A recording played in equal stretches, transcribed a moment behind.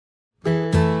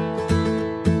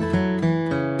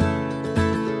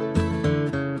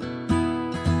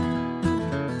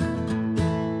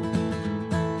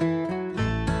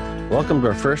Welcome to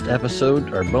our first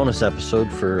episode, our bonus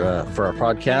episode for our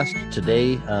podcast.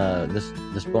 Today,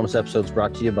 this bonus episode is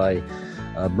brought to you by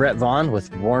Brett Vaughn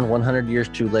with Born 100 Years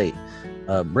Too Late.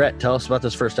 Brett, tell us about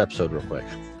this first episode real quick.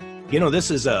 You know, this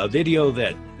is a video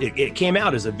that it came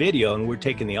out as a video, and we're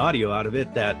taking the audio out of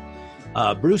it, that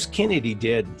Bruce Kennedy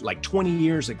did like 20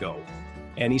 years ago.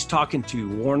 And he's talking to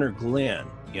Warner Glenn,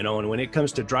 you know, and when it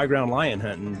comes to dry ground lion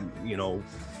hunting, you know,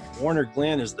 Warner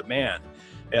Glenn is the man.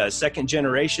 Second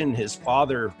generation, his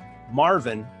father,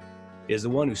 Marvin, is the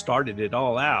one who started it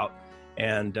all out.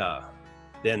 And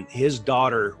then his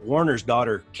daughter, Warner's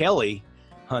daughter, Kelly,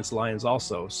 hunts lions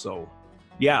also. So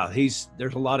yeah,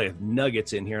 there's a lot of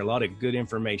nuggets in here, a lot of good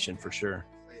information for sure.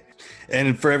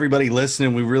 And for everybody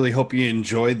listening, we really hope you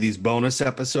enjoyed these bonus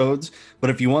episodes. But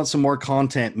if you want some more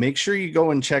content, make sure you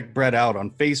go and check Brett out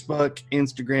on Facebook,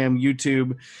 Instagram,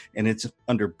 YouTube, and it's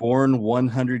under Born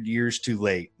 100 Years Too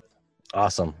Late.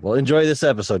 Awesome. Well, enjoy this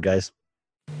episode, guys.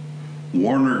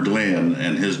 Warner Glenn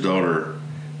and his daughter,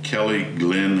 Kelly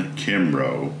Glenn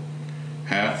Kimbrough,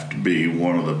 have to be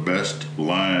one of the best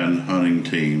lion hunting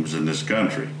teams in this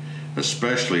country,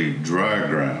 especially dry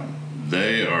ground.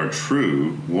 They are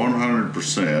true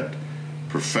 100%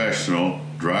 professional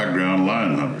dry ground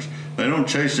lion hunters. They don't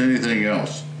chase anything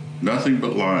else, nothing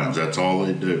but lions. That's all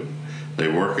they do. They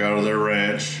work out of their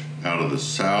ranch, out of the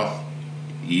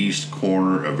southeast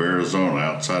corner of Arizona,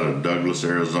 outside of Douglas,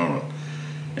 Arizona.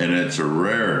 And it's a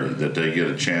rarity that they get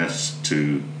a chance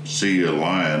to see a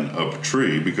lion up a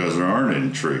tree because there aren't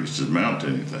any trees to mount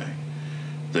anything.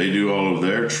 They do all of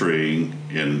their treeing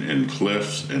in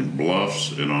cliffs and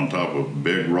bluffs and on top of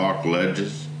big rock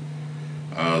ledges.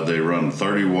 They run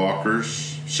 30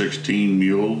 walkers, 16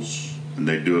 mules, and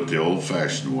they do it the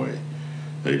old-fashioned way.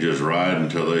 They just ride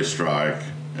until they strike,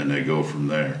 and they go from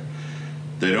there.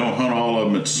 They don't hunt all of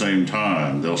them at the same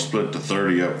time. They'll split the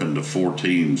 30 up into 4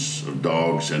 teams of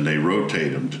dogs, and they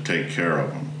rotate them to take care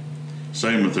of them.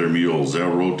 Same with their mules. They'll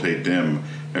rotate them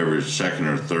every second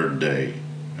or third day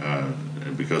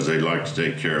because they like to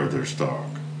take care of their stock.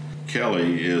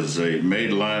 Kelly is a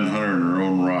made lion hunter in her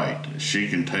own right. She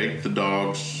can take the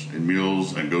dogs and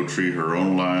mules and go treat her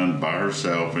own lion by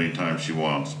herself anytime she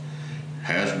wants.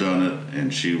 Has done it,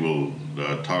 and she will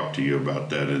talk to you about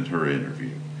that in her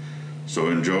interview. So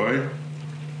enjoy.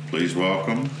 Please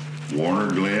welcome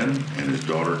Warner Glenn and his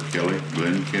daughter Kelly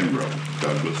Glenn Kimbrough,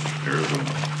 Douglas, Arizona.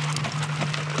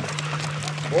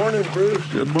 Morning, Bruce.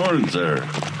 Good morning, sir.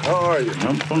 How are you?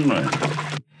 I'm fine.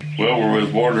 Well, we're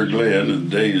with Warner Glenn, and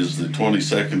the date is the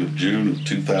 22nd of June of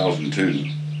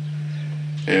 2002.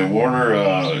 And Warner,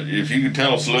 if you could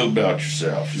tell us a little about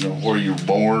yourself, you know, where you were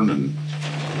born and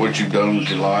what you've done with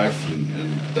your life and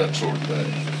that sort of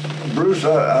thing. Bruce,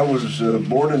 I was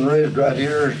born and raised right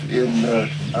here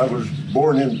I was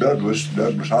born in Douglas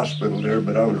Hospital there,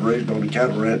 but I was raised on a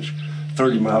cattle ranch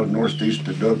 30 miles northeast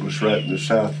of Douglas, right in the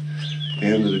south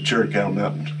end of the Chiricahua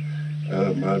Mountains.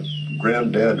 My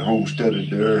granddad homesteaded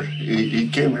there. He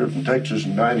came here from Texas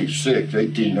in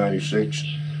 1896,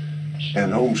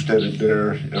 and homesteaded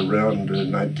there around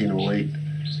 1908.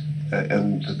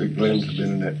 And the Glens have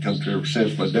been in that country ever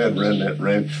since. My dad ran that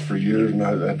ranch for years, and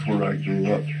that's where I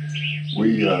grew up.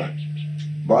 We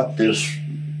bought this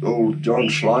old John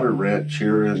Slaughter ranch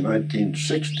here in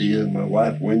 1960, and my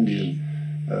wife Wendy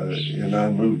and I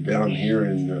moved down here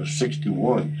in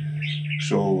 61.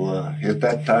 So at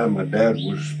that time, my dad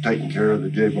was taking care of the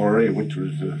J-Bar-A, which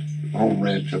was the home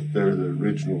ranch up there, the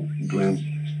original Glen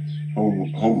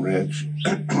home ranch.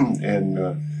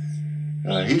 And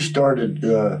he started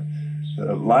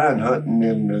lion hunting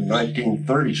in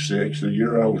 1936, the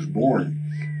year I was born.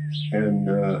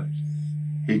 And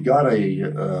he got they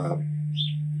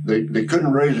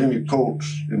couldn't raise any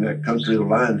colts in that country. The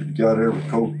lions got every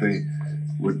colt they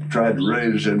would try to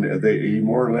raise, and he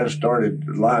more or less started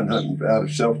lion hunting out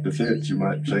of self-defense, you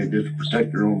might say, just to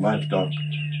protect their own livestock.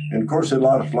 And of course, they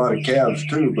lost a lot of calves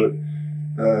too, but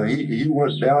he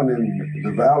went down in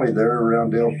the valley there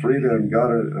around Elfrida and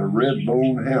got a red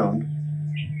bone hound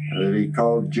that he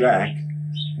called Jack,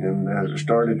 and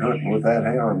started hunting with that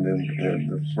hound. And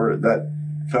that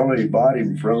fella he bought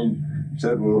him from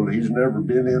said, well, he's never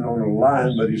been in on a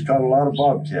lion, but he's caught a lot of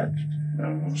bobcats.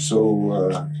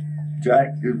 So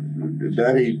Jack,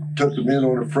 Daddy took him in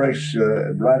on a fresh,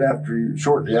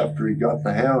 shortly after he got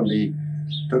the hound, he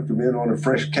took him in on a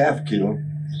fresh calf kill.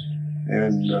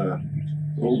 And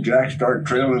old Jack started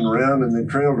trailing around, and they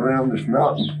trailed around this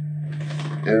mountain.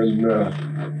 And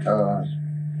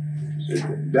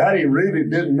Daddy really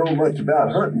didn't know much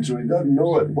about hunting, so he doesn't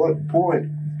know at what point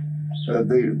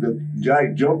the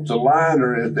Jack jumped the line,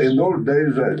 or in those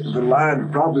days, the line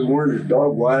probably weren't as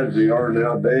dog wide as they are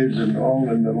nowadays, and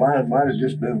the line might have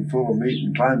just been full of meat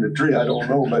and climbed the tree. I don't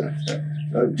know, but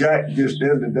Jack just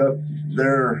ended up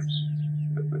there,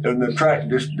 and the track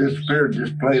just disappeared,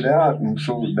 just played out, and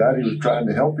so Daddy was trying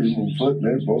to help him on foot, and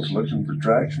they were both looking for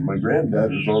tracks, and my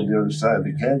granddad was on the other side of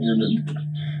the canyon, and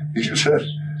he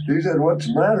said, "What's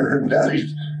the matter?" And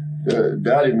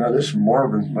Daddy, now this is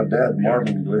Marvin, my dad,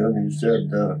 Marvin Glenn, he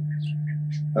said,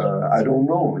 "I don't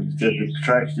know." He said, "The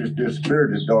tracks just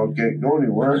disappeared, the dog can't go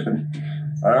anywhere." And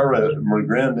my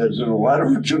granddad said, "Well, why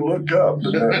don't you look up?"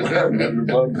 And that was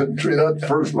above the tree. That's the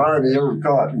first line he ever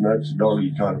caught, and that's the dog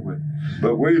he caught it with.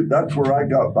 But that's where I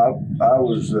got, I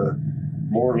was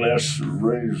more or less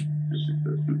raised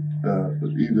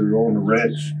either on the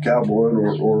ranch cowboying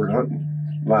or hunting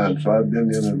line, so I've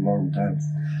been in it a long time.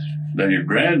 Now your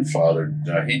grandfather,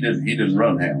 he didn't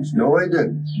run hounds. No, he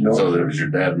didn't. No. So there was your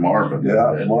dad, Marvin.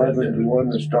 Yeah, Marvin, the one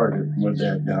that started my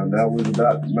dad down. That was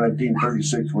about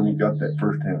 1936 when he got that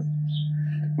first hound.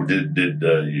 Well, did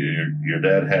your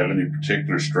dad have any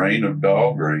particular strain of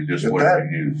dog, or he just whatever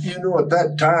he used? You know, at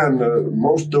that time,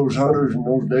 most of those hunters in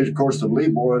those days, of course, the Lee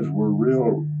boys were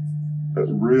real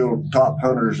top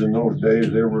hunters in those days.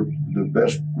 They were the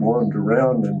best ones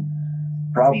around, and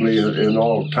probably in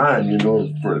all time, you know,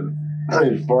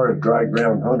 as far as dry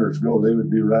ground hunters go, they would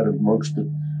be right amongst the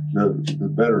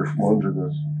better ones of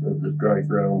the dry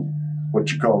ground, what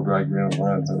you call dry ground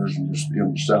line hunters in the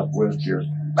Southwest here.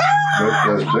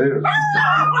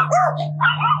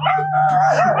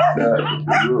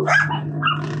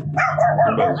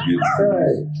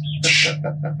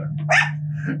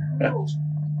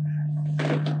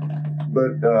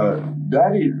 But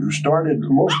Daddy started,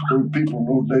 most of the people in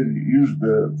those days used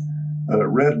the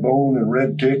red bone and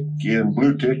red tick and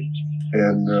blue tick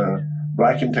and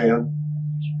black and tan,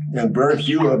 and very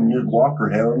few of them used Walker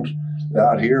hounds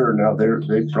out here. Now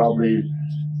they probably,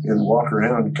 in Walker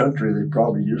hound country, they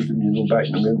probably used them, you know, back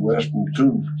in the Midwest and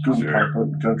coon type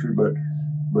hunting country, but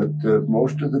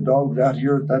most of the dogs out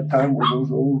here at that time were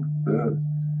those old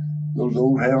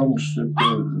hounds that a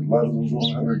lot of those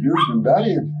old hunters used. And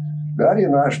Daddy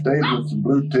and I stayed with the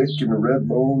blue tick and the red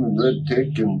bone and red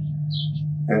tick and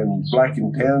black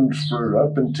and tans for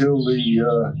up until the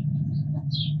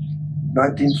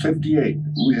 1958.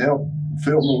 We helped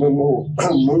film a little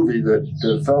old movie that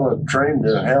the fella trained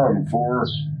a hound for.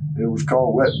 It was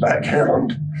called Wetback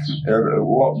Hound. And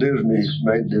Walt Disney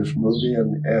made this movie,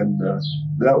 and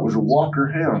that was a Walker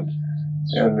hound.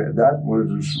 And that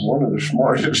was one of the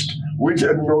smartest. We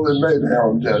didn't know they made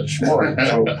hounds that smart.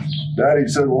 So Daddy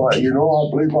said, "Well, you know, I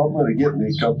believe I'm going to get me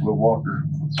a couple of Walker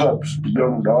pups,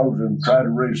 young dogs, and try to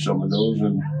raise some of those."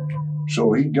 And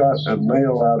so he got a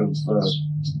male out of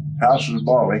House's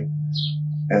Bolly,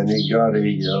 and he got a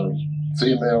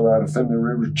female out of Finley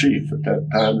River Chief. At that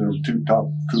time, there were two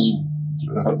top coon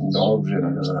hunting dogs,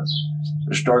 and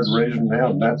they started raising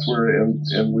them. And that's where,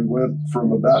 and we went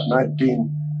from about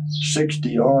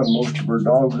 1960 on. Most of our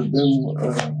dogs have been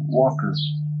Walker,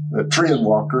 Trien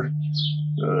Walker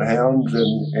hounds,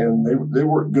 and they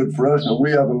work good for us. And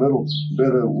we have a little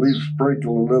bit of, we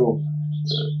sprinkle a little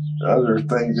other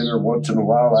things in there once in a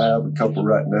while. I have a couple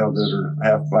right now that are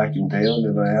half black and tan,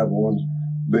 and I have one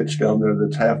bitch down there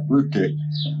that's half blue tick.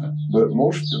 But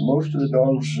most of the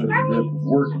dogs that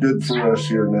work good for us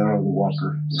here now are the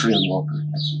Walker, Trien Walker.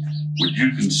 Would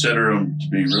you consider them to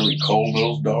be really cold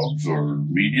nosed dogs, or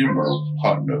medium, or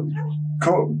hot nosed?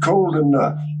 Cold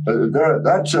enough.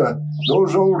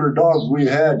 Those older dogs we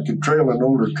had could trail an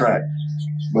older track,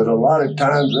 but a lot of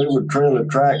times they would trail a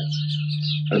track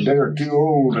a day or two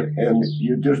old, and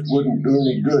you just wouldn't do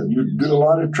any good. You'd do a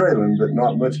lot of trailing, but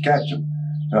not much catching.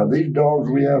 Now these dogs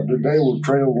we have today will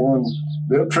trail one.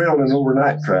 They'll trail an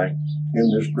overnight track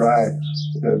in this dry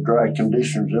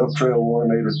conditions. They'll trail one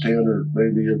 8 or 10 or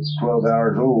maybe 12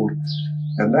 hours old,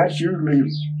 and that's usually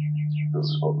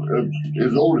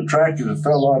as old a track as a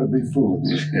fellow ought to be fooling.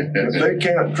 If they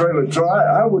can't trail it, so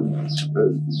I would.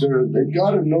 They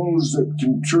got a nose that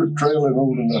can trail an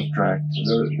old enough track.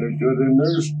 They're good, and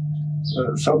there's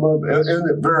some of, and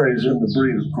it varies in the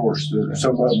breed, of course.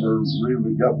 Some of them are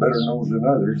really got better nose than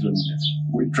others, and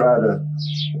we try to.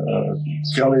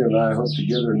 Kelly and I hunt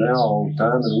together now all the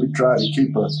time, and we try to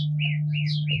keep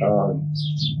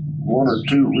one or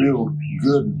two real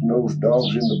good nosed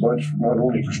dogs in the bunch, not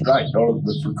only for strike dogs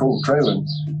but for cold trailing,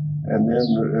 and then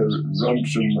run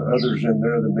some others in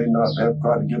there that may not have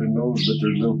quite a good a nose, but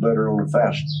they're a little better on a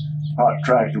fast, hot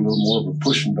track, a little more of a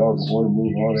pushing dog that want to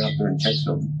move on out there and catch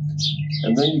something.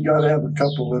 And then you got to have a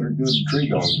couple that are good tree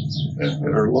dogs,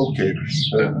 that are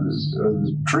locators.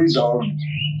 Tree dog,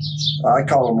 I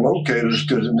call them locators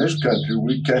because in this country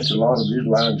we catch a lot of these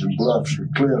lines in bluffs or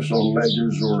cliffs on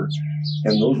ledges,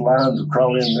 and those lines will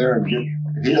crawl in there and get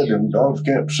hid, and dogs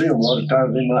can't see them. A lot of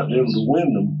times they might be able to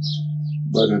wind them,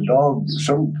 but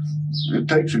it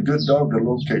takes a good dog to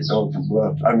locate dogs in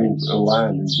bluffs. I mean, a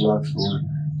lion in bluffs, or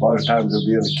a lot of times they'll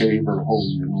be in a cave or a hole,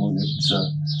 and it's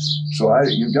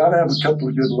you got to have a couple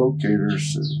of good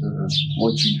locators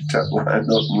once you get that line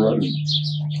up and running.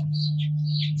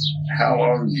 How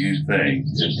long do you think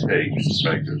it takes to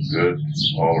make a good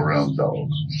all-around dog?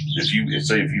 If you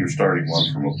were starting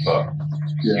one from a pup,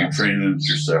 Yeah. you train it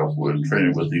yourself with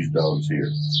training with these dogs here.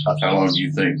 How long do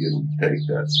you think it'll take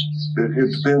that?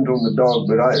 It depends on the dog,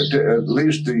 but at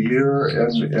least a year,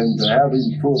 and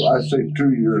having I say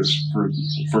 2 years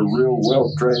for real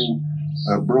well trained,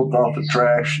 broke off the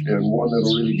trash, and one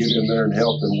that'll really get in there and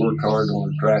help and work hard on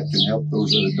the track and help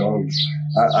those other dogs.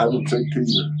 I would say 2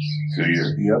 years. 2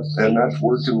 years. Yep, and that's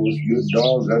working with good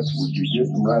dogs. That's what you're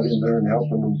getting them right in there and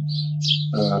helping them.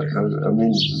 I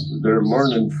mean, they're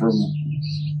learning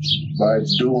by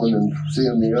doing and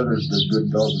seeing the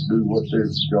good dogs do what their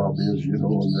job is,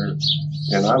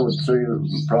 and I would say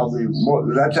probably more,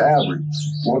 that's average.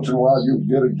 Once in a while you'll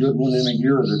get a good one in a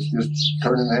year that's just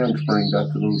turning hamstrings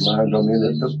after those lines. I mean,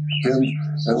 it depends,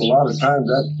 and a lot of times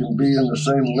that can be in the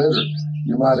same litter.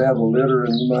 You might have a litter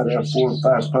and you might have 4 or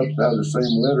 5 pups out of the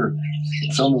same litter.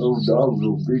 Some of those dogs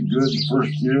will be good the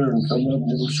first year, and some of them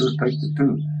will sure take the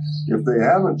 2. If they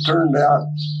haven't turned out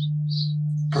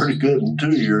pretty good in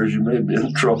 2 years, you may be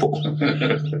in trouble.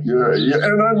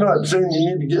 And I'm not saying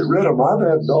you need to get rid of them. I've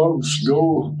had dogs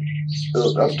go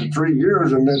up to 3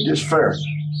 years and they're just fair.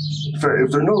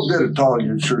 If they're no good at all,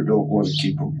 you sure don't want to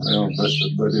keep them around.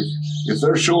 But if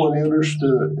they're showing interest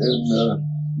and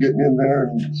getting in there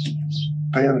and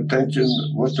paying attention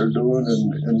to what they're doing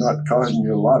and not causing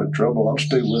you a lot of trouble, I'll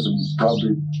stay with them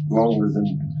probably longer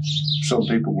than some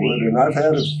people would. And I've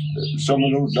had some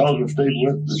of those dogs I've stayed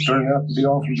with that turn out to be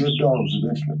awfully good dogs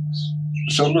eventually.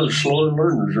 Some are slower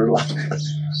learners.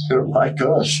 They're like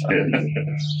us.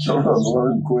 Some of them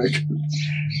learn quick.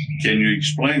 Can you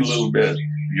explain a little bit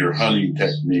your hunting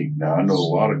technique? Now, I know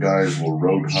a lot of guys will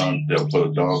road hunt. They'll put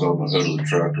a dog on the hood of the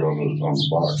truck or on the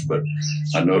box, but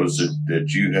I noticed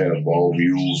that you have all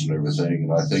mules and everything,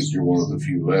 and I think you're one of the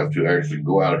few left who actually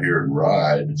go out here and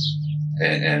ride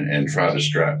and try to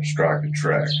strike a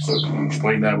track. So can you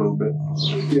explain that a little bit?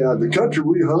 Yeah, the country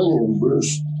we hunt in,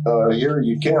 Bruce, here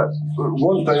you can't.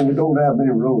 One thing, we don't have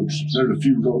many roads. There's a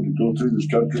few roads that go through this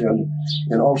country,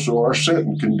 and also our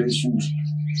scenting conditions.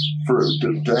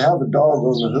 To have a dog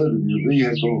on the hood of your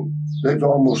vehicle, they've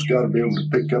almost got to be able to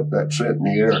pick up that scent in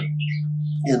the air.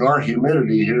 And our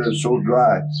humidity here is so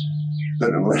dry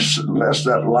that unless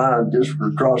that line just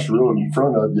across the road in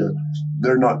front of you,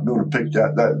 they're not going to pick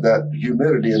that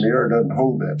humidity in the air doesn't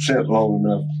hold that scent long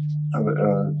enough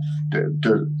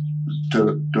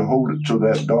to hold it so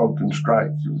that dog can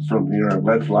strike from the air.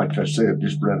 That's like I said,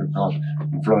 just ran across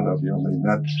in front of you. I mean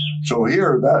so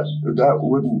here that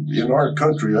wouldn't, in our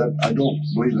country, I don't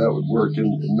believe that would work.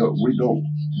 And no, we don't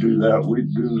do that. We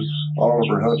do all of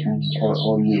our hunting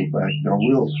on muleback. Now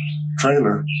we'll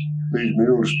trailer these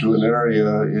mules to an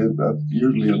area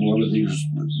usually in one of these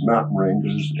mountain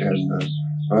ranges and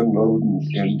unload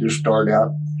and just start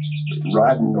out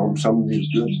riding on some of these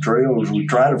good trails. We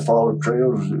try to follow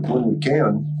trails when we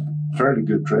can, fairly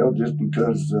good trail, just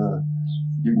because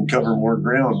you can cover more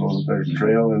ground on a better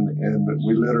trail, and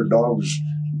we let our dogs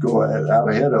go out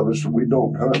ahead of us. So we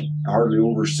don't hunt hardly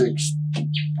over 6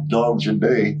 dogs a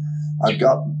day. I've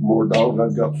got more dogs.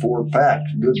 I've got 4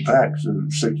 packs, good packs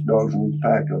of 6 dogs in each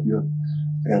pack of you,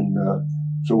 and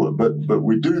but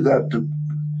we do that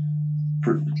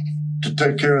to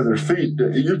take care of their feet.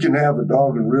 You can have a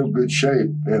dog in real good shape,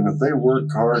 and if they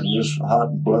work hard in this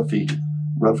hot, bluffy,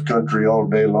 rough country all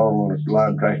day long on a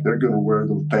line track, they're going to wear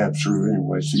those pads through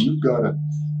anyway. So you've got to,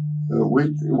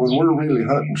 when we're really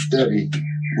hunting steady,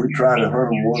 we try to hunt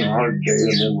them one hard day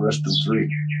and then rest them 3.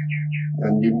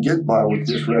 And you can get by with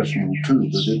just resting them 2, but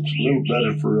it's a little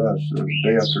better for us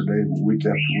day after day, week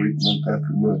after week, month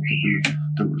after month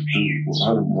to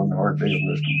hunt them one hard day and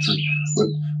rest them 3. But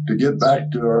to get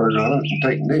back to our hunting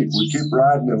technique, we keep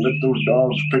riding and let those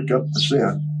dogs pick up the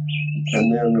scent.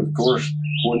 And then, of course,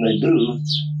 when they do,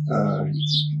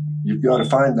 you've got to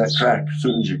find that track as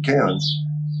soon as you can.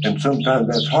 And sometimes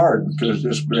that's hard because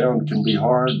this ground can be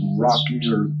hard and rocky,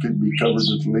 or it could be covered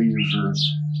with leaves or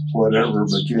whatever.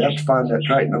 But you have to find that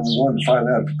track, number one, to find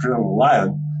out if you're trailing a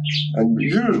lion. And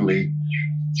usually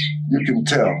you can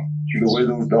tell the way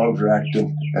those dogs are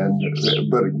acting.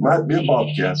 But it might be a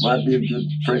bobcat, might be a good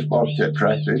fresh bobcat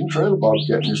track. They can trail a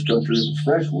bobcat in this country if it's a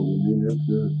fresh one. I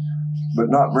mean, but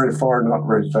not very far, not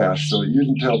very fast. So you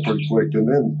can tell pretty quick. And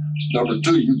then number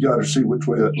two, you got to see which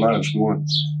way that line's going.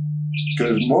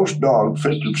 Because most dogs,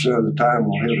 50% of the time,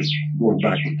 will hit it going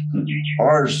backwards.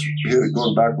 Ours hit it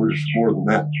going backwards more than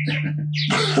that.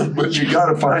 But you got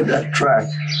to find that track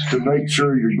to make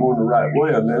sure you're going the right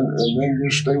way, and then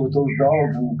just stay with those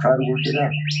dogs and try to work it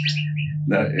out.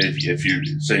 Now, if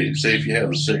you say if you have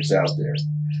the 6 out there,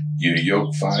 you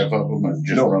yoke 5 of them and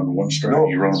just run one straight. No.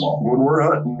 You run them all. When we're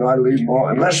hunting, I leave them all.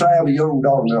 Unless I have a young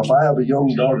dog. Now, if I have a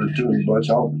young dog or two in the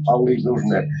bunch, I'll leave those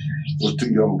neck. Those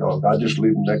 2 young dogs. I just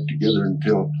leave them neck together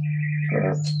until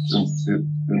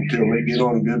they get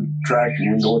on a good track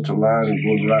and we know it's a line and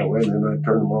going the right way. And then I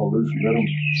turn them all loose and let them.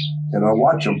 And I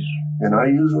watch them. And I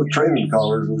use those training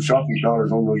collars, those shocking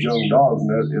collars on those young dogs.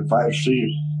 And if I see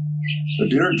a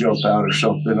deer jump out or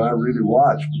something, I really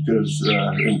watch because,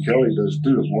 and Kelly does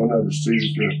too, if one of us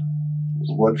sees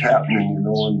what's happening, you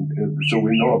know, and so we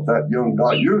know if that young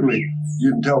dog, usually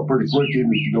you can tell pretty quick,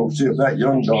 even if you don't see if that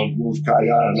young dog goes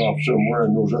ki-yiing off somewhere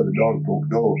and those other dogs don't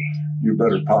go, you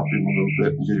better pop him a little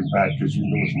bit and get him back because you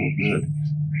know it's no good.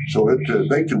 So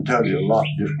they can tell you a lot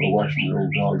just by watching their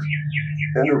own dogs.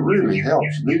 And it really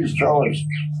helps. These fellas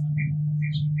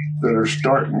that are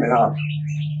starting out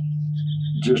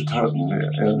just hunting,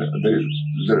 and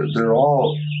they're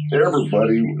all,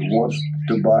 everybody wants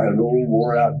to buy an old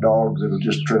wore out dog that'll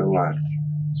just trail a line,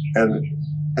 and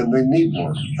they need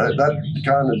one. That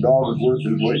kind of dog is worth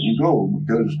his weight in gold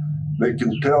because they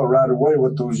can tell right away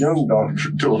what those young dogs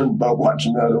are doing by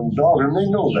watching that old dog, and they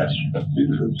know that.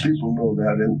 People know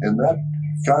that, and that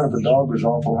kind of a dog is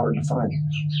awful hard to find.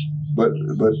 But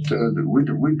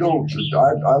we don't.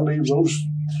 I leave those.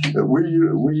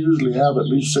 We usually have at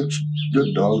least 6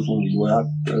 good dogs when we go out.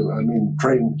 I mean,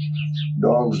 trained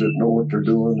dogs that know what they're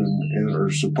doing and are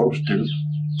supposed to.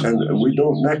 And we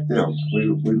don't neck them.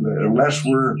 Unless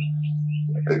we're,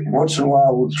 once in a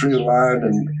while we'll tree a line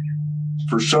and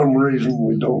for some reason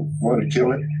we don't want to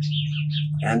kill it.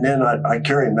 And then I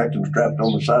carry a neck and strapped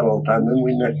on the saddle all the time. Then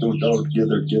we neck those dogs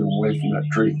together to get them away from that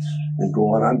tree and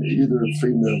go on. I'm either a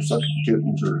female sucking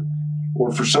kittens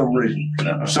or for some reason.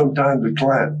 Sometimes the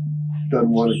client doesn't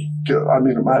want to kill. I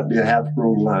mean, it might be a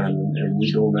half-grown lion, and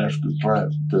we don't ask the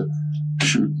client to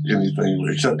shoot anything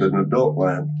except an adult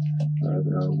lion.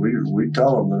 We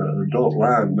tell them an adult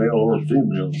lion, male or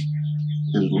female,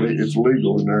 it's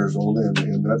legal in Arizona,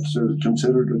 and that's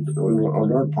considered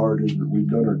on our part is that we've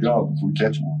done our job if we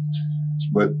catch one.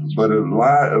 But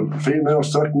a female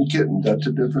sucking kitten, that's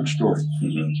a different story.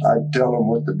 Mm-hmm. I tell them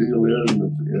what the deal is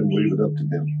and leave it up to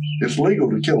them. It's legal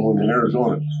to kill one in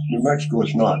Arizona. New Mexico,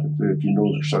 it's not, if you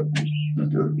know they're sucking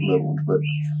little ones. But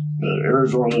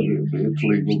Arizona, it's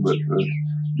legal, but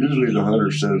usually the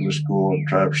hunter says, let's go and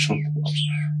try for something else.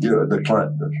 The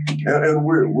client does. And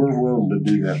we're willing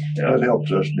to do that. Yeah. That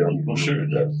helps us down the road. Well, sure it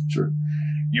does. Sure.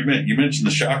 You mentioned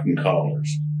the shocking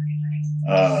collars.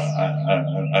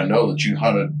 I know that you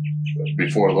hunted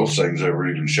before those things ever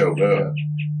even showed up.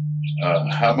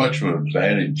 How much of an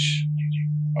advantage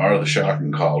are the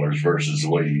shocking collars versus the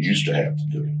way you used to have to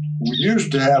do it? We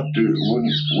used to have to,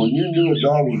 when you knew a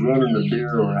dog was running a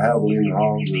deer or a javelina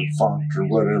hog or a fox or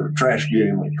whatever, trash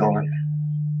game they call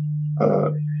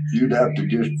it, you'd have to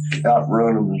just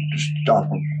outrun them and just stop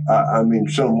them. I mean,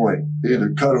 some way.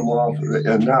 Either cut them off,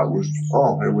 and that was,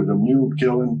 it was a mule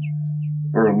killing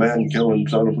or a man killing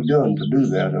son of a gun to do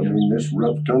that. I mean, this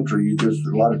rough country,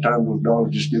 a lot of times those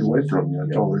dogs just get away from you.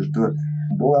 That's all there is to it.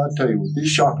 Boy, I tell you, with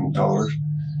these shocking collars,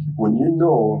 when you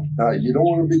know, you don't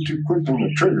want to be too quick on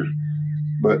the trigger,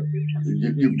 but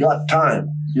you've got time.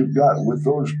 You've got, with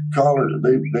those collars,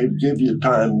 they give you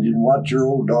time. You can watch your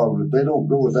old dogs. If they don't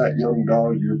go with that young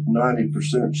dog, you're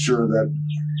 90% sure that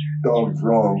dog's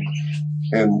wrong.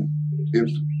 And if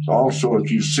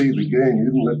you see the game,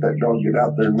 you can let that dog get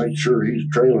out there and make sure he's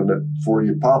trailing it before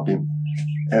you pop him.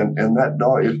 And that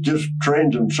dog, it just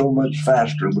trains them so much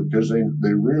faster because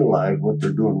they realize what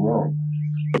they're doing wrong.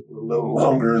 A little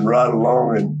longer and ride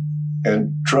along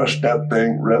and trust that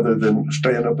thing rather than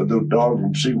staying up with those dogs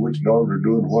and see which dogs are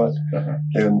doing what. Uh-huh.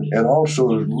 And also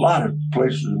there's a lot of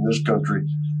places in this country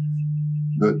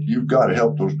that you've got to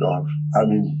help those dogs. I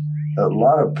mean, a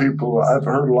lot of people, I've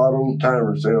heard a lot of old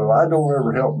timers say, I don't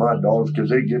ever help my dogs because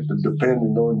they get to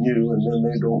depending on you and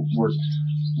then they don't work.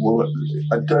 Well,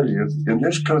 I tell you, in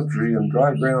this country, in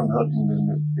dry ground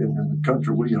hunting, in the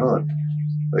country we hunt,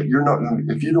 you're not going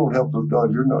to, if you don't help those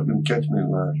dogs, you're not going to catch them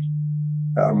in line.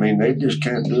 I mean, they just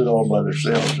can't do it all by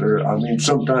themselves. I mean,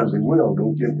 sometimes they will,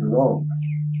 don't get me wrong.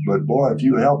 But boy, if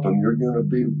you help them, you're going to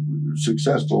be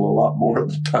successful a lot more of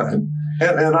the time.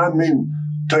 And I mean,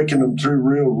 taking them through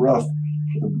real rough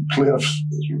cliffs,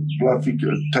 bluffy,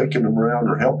 taking them around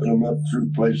or helping them up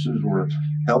through places or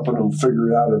helping them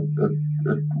figure out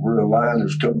where a line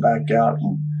has come back out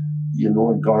and,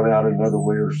 and gone out another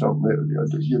way or something.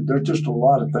 There's just a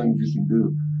lot of things you can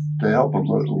do to help them.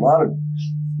 A lot of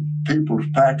people's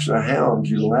packs of hounds,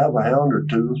 you'll have a hound or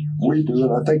two. We do,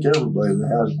 and I think everybody that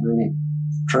has many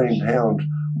trained hounds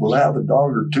will have a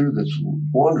dog or two that's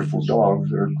wonderful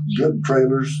dogs. They're good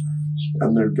trailers,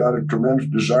 and they've got a tremendous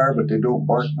desire, but they don't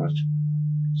bark much.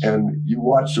 And you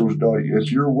watch those dogs.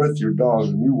 If you're with your dogs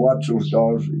and you watch those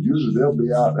dogs, usually they'll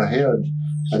be out ahead,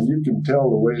 and you can tell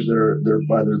the way they're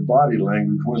by their body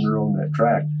language when they're on that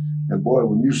track. And boy,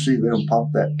 when you see them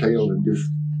pop that tail and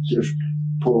just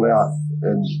pull out,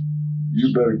 and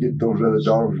you better get those other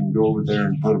dogs and go over there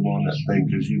and put them on that thing,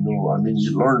 because you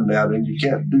learn that, and you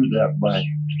can't do that by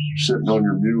sitting on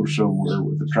your mule somewhere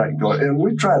with the track going. And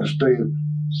we try to stay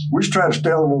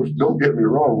on those. Don't get me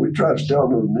wrong, we try to stay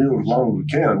on those mules as long as we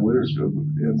can.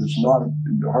 And it's not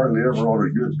hardly ever on a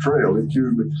good trail. It's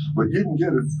usually, but you can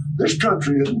get it. This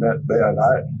country isn't that bad.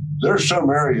 There's some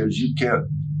areas you can't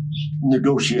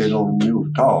negotiate on a mule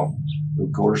at all,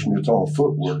 of course, and it's all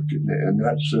footwork, and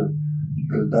that's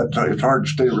it's hard to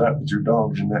stay right with your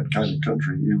dogs in that kind of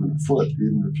country, even afoot,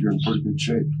 even if you're in pretty good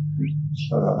shape.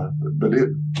 But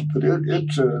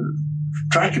it's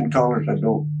tracking collars.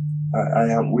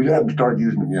 We haven't started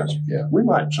using them yet. Yeah, we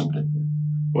might someday.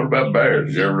 What about bears?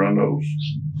 Did you ever run those?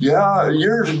 Yeah,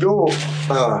 years ago,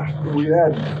 we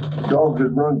had dogs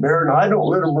that run bear, and I don't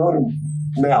let them run them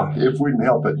now if we can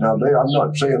help it. Now, I'm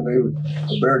not saying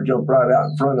a bear jump right out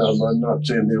in front of them. I'm not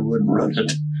saying they wouldn't run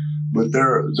it, but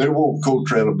they won't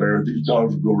co-trail a bear. These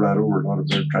dogs will go right over a lot of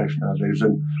bear tracks nowadays.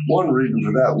 And one reason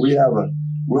for that, we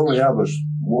only have a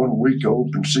 1 week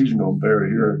open season on bear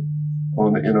here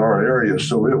in our area,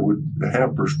 so it would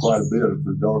hamper us quite a bit if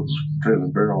the dogs was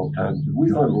trailing bear all the time. We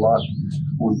hunt a lot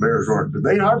when bears aren't. But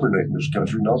they hibernate in this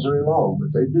country, not very long,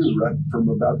 but they do, right from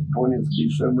about the 20th of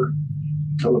December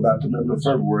till about the middle of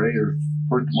February or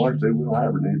 1st of March, they will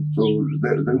hibernate. So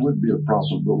they would be a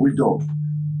problem, but we don't.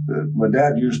 My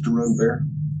dad used to run bear.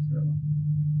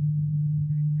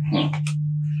 Huh.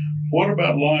 What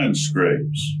about lion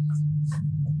scrapes?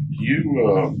 Do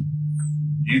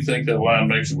you think that lion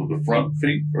makes it with the front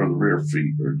feet or the rear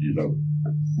feet, or do you know?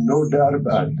 No doubt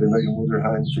about it. They make them with their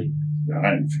hind feet. The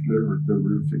hind feet. Their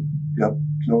rear feet. Yep.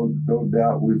 No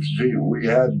doubt. We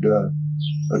had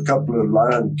a couple of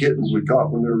lion kittens we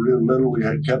caught when they were real little. We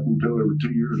had kept them until they were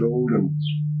 2 years old, and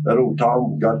that old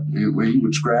Tom he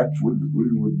would scratch.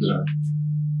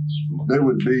 They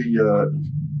would be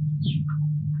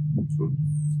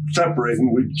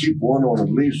separating. We'd keep one on a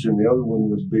leash, and the other one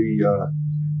would be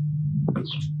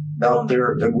out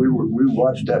there, and we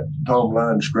watched that Tom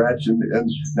lion scratch. And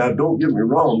now, don't get me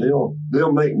wrong,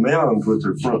 they'll make mounds with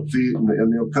their front feet,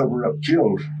 and they'll cover up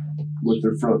kills with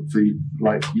their front feet,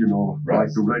 like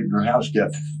like a regular house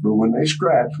cat. But when they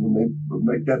scratch, when they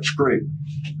make that scrape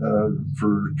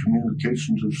for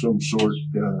communications of some sort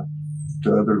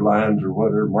to other lions or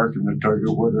whatever, marking the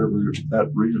target, whatever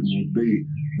that reason would be,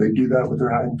 they do that with their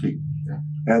hind feet.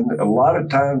 And a lot of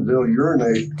times they'll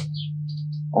urinate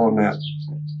on that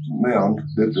mound,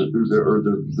 I'm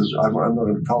not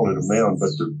going to call it a mound, but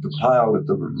the pile at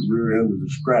the rear end of the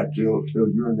scratch, they'll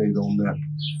urinate on that.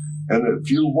 And if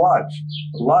you watch,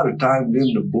 a lot of times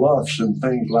in the bluffs and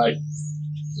things like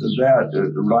that,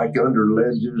 like under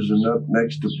ledges and up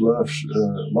next to bluffs,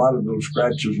 a lot of those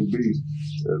scratches will be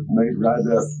made right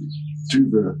up to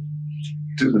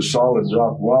the solid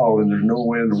rock wall, and there's no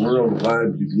way in the world a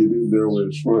lion could get in there with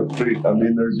his front feet. I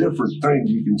mean, there are different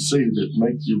things you can see that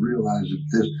make you realize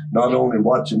that not only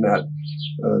watching that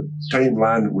tame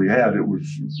lion that we had, it was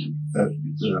that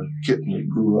kitten that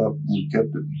grew up, and we kept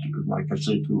it, like I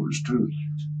say, till it was 2.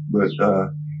 But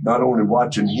not only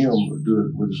watching him do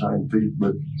it with his hind feet,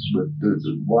 but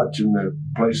watching the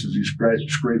places he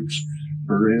scrapes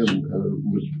are in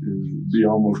would be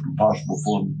almost impossible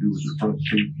for him to do with their front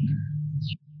feet.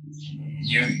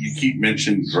 You keep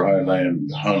mentioning dry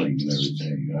land hunting and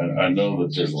everything. I know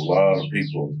that there's a lot of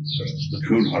people, the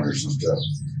coon hunters and stuff,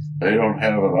 they don't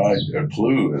have a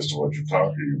clue as to what you're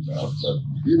talking about. But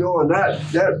and that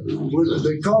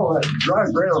they call that dry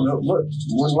ground.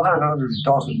 When lion hunters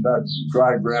are talking about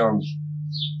dry ground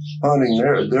hunting,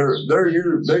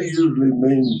 they usually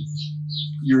mean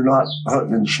you're not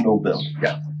hunting in the snow belt.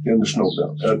 Yeah. In the snow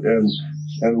belt,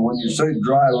 and when you say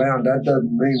dry land, that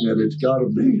doesn't mean that it's got to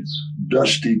be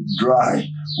dusty, dry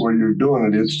where you're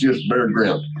doing it. It's just bare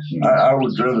ground. I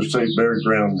would rather say bare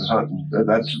ground hunting.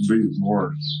 That should be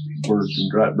more worse than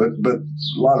dry. But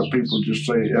a lot of people just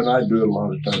say, and I do it a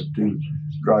lot of times too,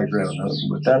 dry ground hunting.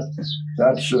 But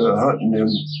that's hunting in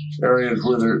areas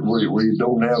where you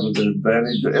don't have an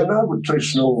advantage. And I would say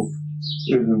snow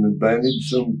is an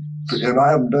advantage. And I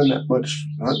haven't done that much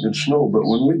hunting in snow, but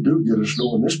when we do get a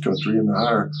snow in this country in the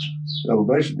higher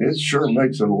elevation, it sure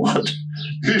makes it a lot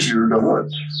easier to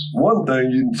hunt. One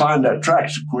thing, you can find that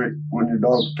tracks quick when your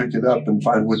dogs pick it up and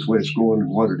find which way it's going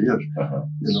and what it is.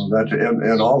 You know, that,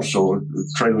 and also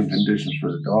trailing conditions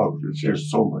for the dogs. It's just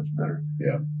so much better.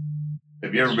 Yeah.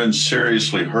 Have you ever been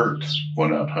seriously hurt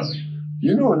when out hunting?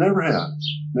 You know, I never have.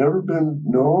 Never been,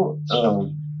 no.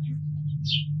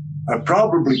 I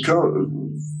probably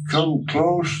come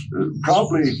close.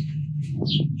 Probably,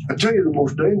 I tell you, the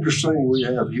most dangerous thing we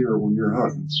have here when you're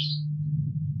hunting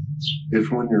is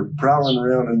when you're prowling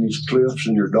around in these cliffs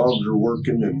and your dogs are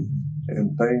working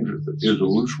and things, is a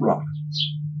loose rock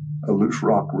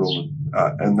rolling.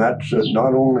 And that's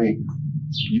not only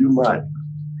you might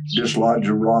dislodge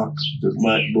a rock that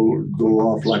might go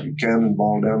off like a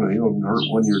cannonball down the hill and hurt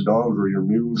one of your dogs or your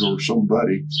mules or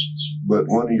somebody, but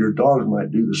one of your dogs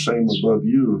might do the same above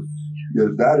you. Yeah,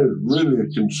 that is really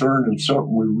a concern and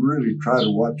something we really try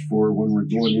to watch for when we're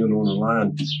going in on a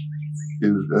line.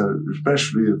 Is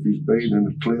especially if he's baited in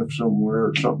a cliff somewhere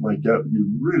or something like that,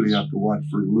 you really have to watch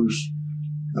for loose.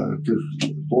 Because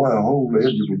boy, a whole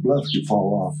edge of a bluff could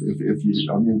fall off if you.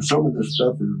 I mean, some of this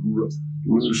stuff is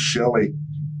loose, shelly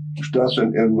stuff,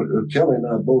 and Kelly and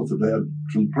I both have had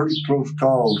some pretty close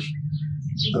calls,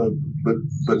 but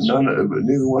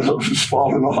neither one of us has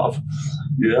fallen off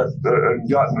yet and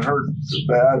gotten hurt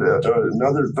bad.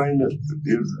 Another thing that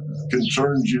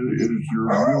concerns you is your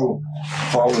mule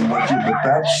falling with you, but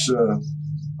that's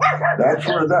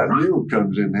where that mule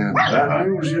comes in handy. That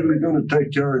mule's usually going to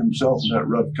take care of himself in that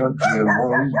rough country, and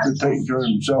while he's been taking care of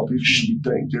himself, he's going to be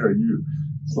taking care of you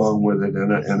along with it.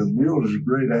 And a mule is a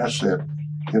great asset,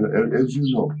 as you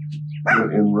know,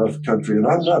 in rough country. And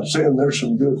I'm not saying there's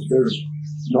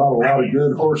not a lot of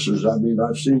good horses. I mean,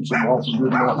 I've seen some awful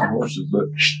good mountain horses, but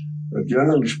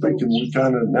generally speaking, we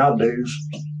kind of nowadays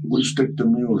we stick to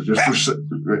mules just for,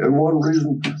 and one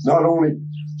reason, not only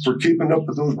for keeping up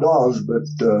with those dogs, but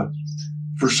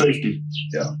for safety.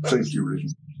 Yeah, safety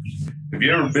reasons. Have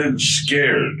you ever been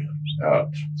scared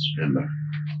out in the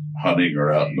hunting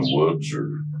or out in the woods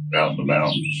or out in the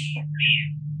mountains?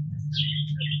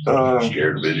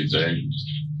 Scared of anything?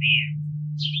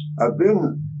 I've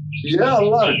been. Yeah, a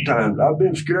lot of times. I've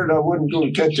been scared I wasn't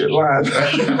going to catch that line.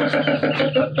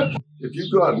 If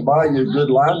you go out and buy you a good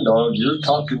line dog, you're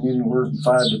talking anywhere from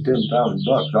 $5,000 to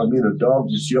 $10,000. I mean, a dog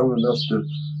that's young enough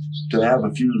to have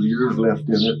a few years left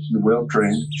in it, and well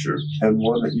trained, sure, and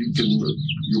one that you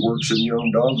work some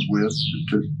young dogs with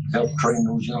to help train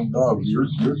those young dogs. You're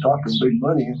talking big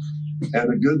money, and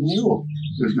a good mule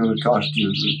is going to cost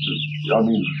you. I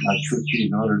mean, like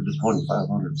 $1,500 to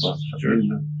 $2,500. Sure. I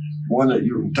mean, one that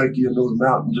you can take you in those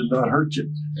mountains and not hurt you.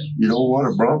 You don't want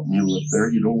a bronc mule up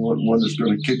there. You don't want one that's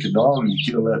going to kick a dog and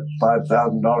kill that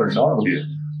 $5,000 dog, you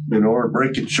know, or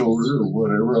break its shoulder or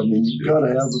whatever. I mean, you've got to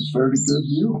have a fairly good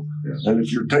mule. Yeah. And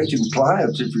if you're taking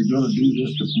clients, if you're going to do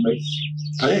this to make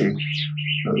pay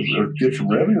or get some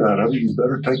revenue out of it, you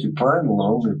better take a client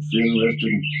along that's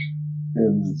interested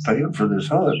in paying for this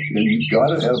hunt. And you've got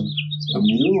to have a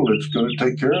mule that's going to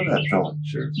take care of that fella.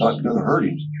 Sure. Not going to hurt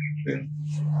him. Yeah.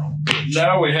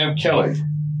 Now we have Kelly.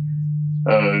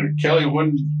 Kelly,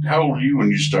 how old were you when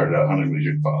you started out hunting with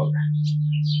your father?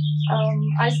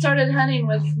 I started hunting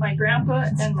with my grandpa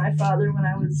and my father when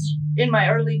I was in my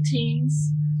early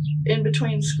teens, in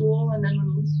between school. And then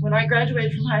when I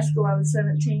graduated from high school, I was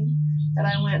 17, and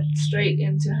I went straight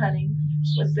into hunting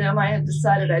with them. I had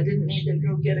decided I didn't need to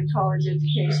go get a college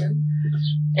education.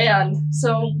 And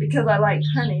so, because I liked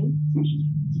hunting,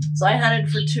 so I hunted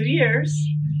for 2 years.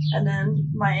 And then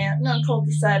my aunt and uncle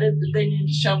decided that they needed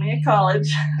to show me a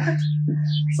college.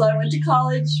 So I went to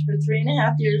college for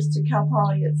 3.5 years to Cal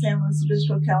Poly at San Luis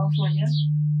Obispo, California.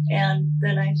 And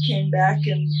then I came back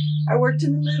and I worked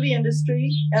in the movie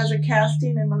industry as a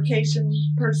casting and location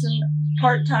person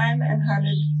part-time, and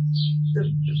hunted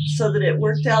so that it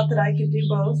worked out that I could do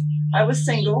both. I was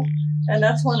single, and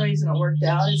that's one reason it worked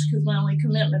out, is because my only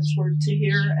commitments were to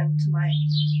here and to my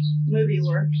movie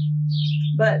work.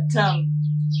 But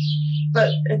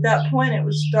at that point, it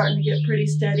was starting to get pretty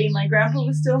steady. My grandpa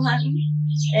was still hunting,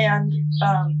 and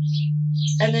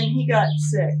then he got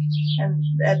sick. And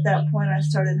at that point, I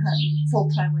started hunting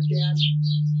full-time with Dad.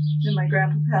 Then my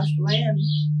grandpa passed away, and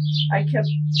I kept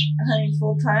hunting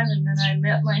full time, and then I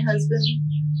met my husband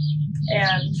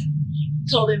and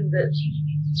told him that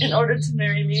in order to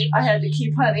marry me, I had to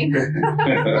keep hunting.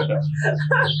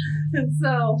 And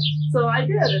so I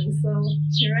did, and so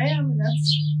here I am, and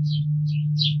that's.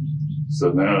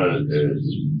 So now,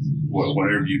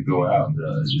 whenever you go out,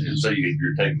 and say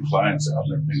you're taking clients out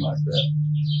and everything like that,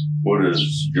 what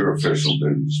is your official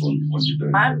duties when you're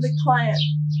doing I'm this? the client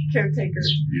caretaker.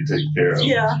 You take care of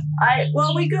Yeah,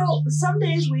 we go, some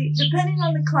days depending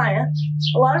on the client,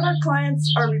 a lot of our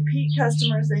clients are repeat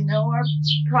customers. They know our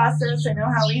process, they know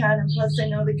how we hunt, and plus they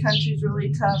know the country's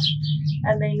really tough,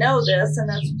 and they know this, and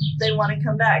they want to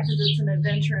come back because it's an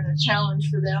adventure and a challenge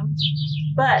for them.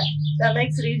 But that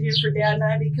makes it easier for Dad and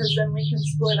I, because then we can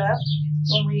split up.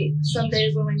 Some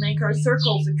days when we make our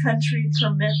circles, the country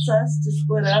permits us to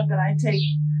split up, and I take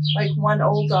like one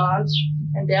old dog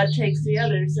and Dad takes the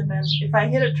others. And then if I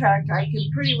hit a track, I can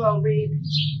pretty well read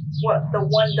what the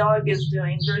one dog is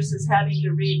doing versus having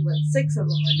to read what 6 of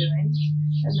them are doing.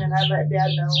 And then I let Dad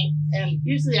know. And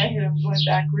usually I hit them going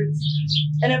backwards.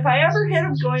 And if I ever hit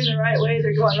them going the right way,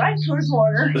 they're going right towards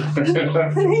Warner.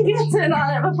 And he gets in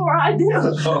on it before I do.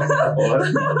 That's not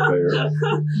fair.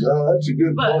 No, that's a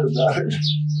good part about it.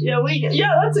 Yeah,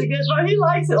 that's a good part. He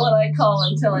likes it when I call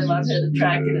and tell him I've hit a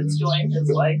track and it's going his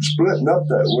way. Splitting up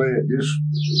that way, it just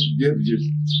gives you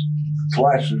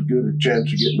twice as good a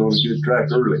chance of getting on a good track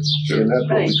early. Sure. And that's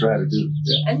what we Right. try to do.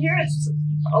 And here it's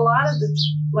a lot of the,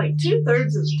 like 2/3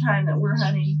 of the time that we're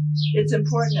hunting, it's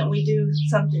important that we do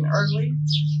something early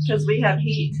because we have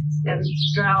heat and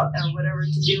drought and whatever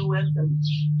to deal with. And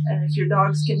if your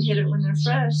dogs can hit it when they're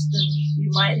fresh, then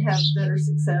you might have better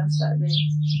success that day.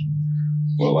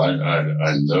 Well,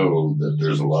 I know that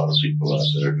there's a lot of people out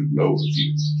there who know of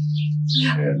you,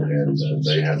 and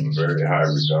they have a very high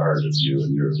regard of you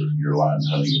and your line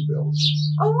hunting ability.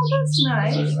 Oh, that's I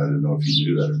nice. don't know if you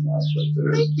knew that or not,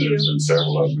 but Thank you. there's been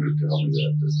several of them who tell me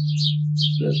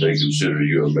that they consider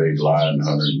you a made lion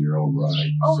hunter in your own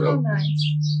right. Oh, So, how nice.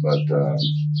 but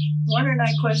Warner and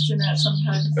I question that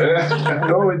sometimes.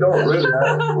 No, we don't really.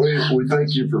 We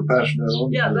thank you for passing that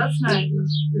on. Yeah, that's nice.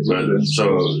 but so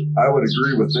I would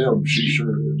agree with them. She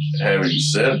sure is. having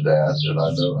said that, and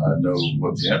I know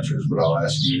what the answer is, but I'll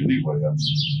ask you anyway. I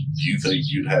mean, do you think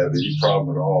you'd have any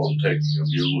problem at all taking a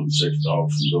mule and 6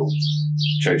 dogs and go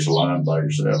chase a lion by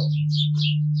yourself?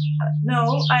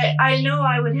 No, I know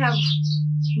I would have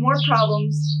more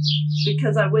problems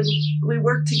because we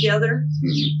work together,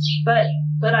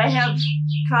 but I have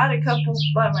caught a couple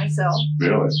by myself.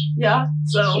 Really? Yeah.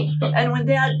 So, and when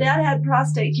Dad had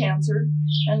prostate cancer,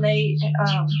 and they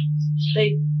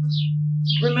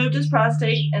removed his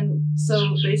prostate, and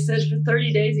so they said for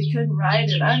 30 days he couldn't ride.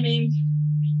 And I mean,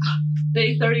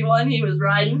 day 31 he was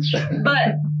riding,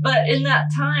 but in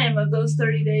that time of those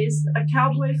 30 days, a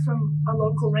cowboy from a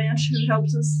local ranch who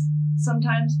helps us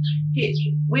sometimes,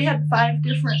 we had 5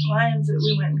 different lions that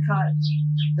we went and caught,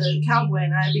 the cowboy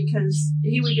and I, because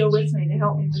he would go with me to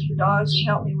help me with the dogs and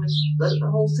help me with the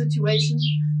whole situation.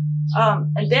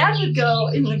 And Dad would go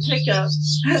in the pickup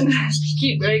and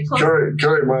keep very close.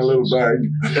 Carry my little bag.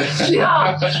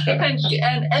 Yeah,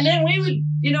 and then we would,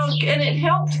 and it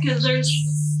helped because there's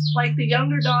like the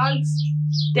younger dogs.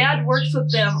 Dad works with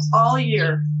them all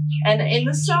year, and in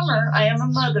the summer I am a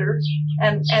mother,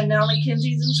 and now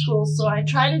Mackenzie's in school, so I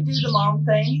try to do the mom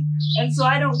thing, and so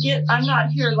I'm not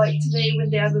here like today when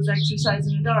Dad was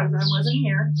exercising the dogs. I wasn't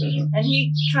here, and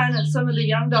he some of the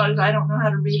young dogs, I don't know how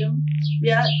to read them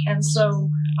yet, and so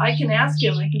I can ask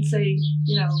him. I can say,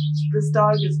 this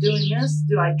dog is doing this.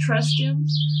 Do I trust him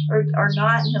or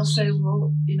not? And he'll say,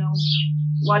 well,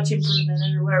 watch him for a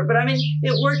minute or whatever. But I mean,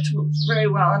 it worked very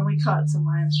well, and we caught some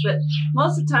lions. But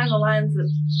most of the time, the lions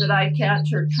that I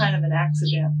catch are kind of an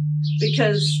accident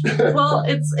because, well,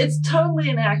 it's totally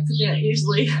an accident.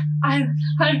 Usually, I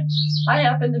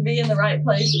happen to be in the right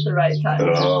place at the right time.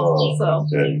 Oh, so.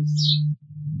 okay.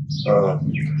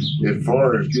 As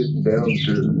far as getting back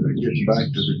to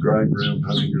the dry ground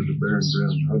hunting or the barren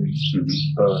ground hunting,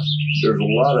 there's a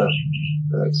lot of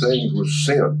things with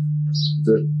scent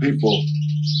that people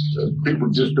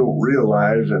just don't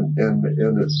realize, and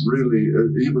it really,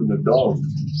 even the dog,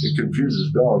 it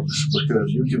confuses dogs because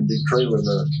you can be trailing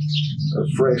a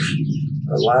fresh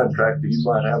lion track that you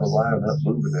might have a lion up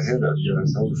moving ahead of you, and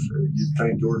you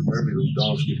train Jordan Murphy, those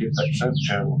dogs could hit that scent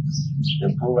channel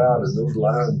and pull out, and those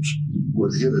lions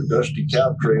would hit a dusty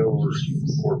cow trail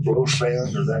or blow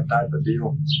sand or that type of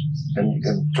deal and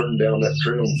turn down that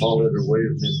trail and fall their way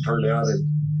and then turn out. And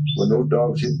when those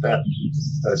dogs hit that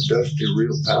dusty,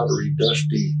 real powdery,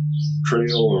 dusty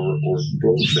trail or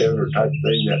blow center type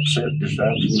thing, that scent just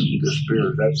absolutely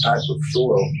disappears. That type of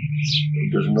soil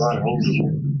does not hold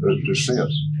the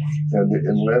scent. And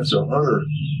unless a hunter,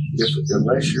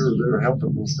 unless you're there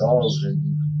helping those dogs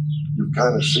and you've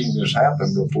kind of seen this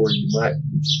happen before, you might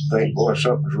think, boy,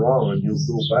 something's wrong, and you'll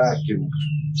go back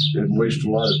and waste a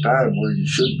lot of time where you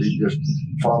should be just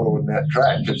following that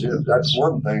track. Because that's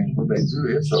one thing, when they do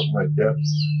hit something like that,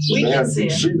 the man can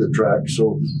see the track,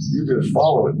 so you just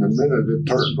follow it, and the minute it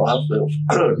turns off,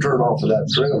 they'll turn off of that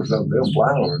trail or something, they'll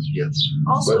fly on it again.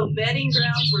 Also, bedding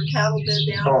grounds where cattle bed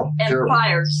down, and terrible.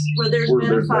 Fires where there's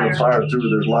been a fire. Been a fire through,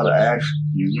 there's a lot of ash.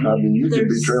 I mean, you can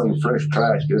be trailing a fresh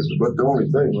track, but the only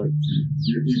thing, like,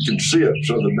 you can see it,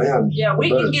 so the man. Yeah, we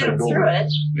can get them through it.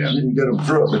 Yeah. You can get them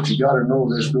through it, but you got to know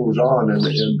this goes on, and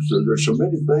so there's so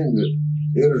many things that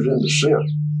enters into scent.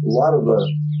 A lot of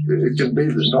it can be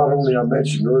that not only I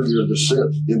mentioned earlier the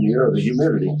scent in the air, the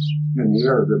humidity in the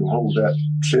air that'll hold that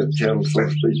scent channel, so to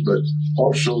speak, but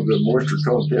also the moisture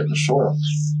content in the soil.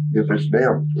 If it's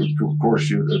damp, of course,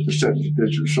 the scent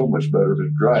condition is so much better.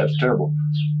 If it's dry, it's terrible.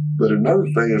 But another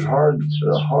thing is a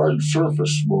hard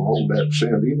surface will hold that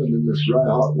scent, even in this dry,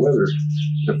 hot weather.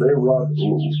 If they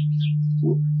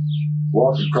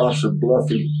walk across a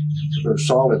bluffy or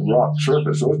solid rock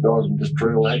surface, those dogs can just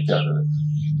trail the heck out of it.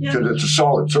 Because it's a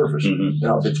solid surface. Mm-hmm.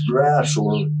 Now, if it's grass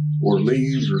or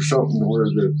leaves or something where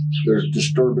there's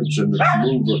disturbance in the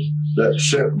movement, that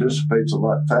scent dissipates a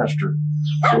lot faster.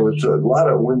 So it's a lot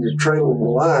of, when you're trailing the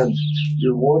line,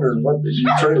 you're wondering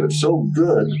you trail it so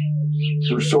good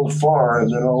for so far,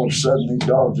 and then all of a sudden these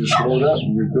dogs just slowed up,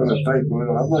 and you're going to think,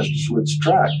 well, I must have switched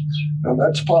track. Now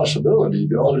that's a possibility.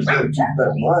 You always got to keep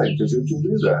that in mind, because it can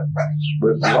do that.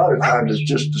 But a lot of times it's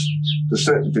just the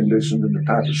scent conditions and the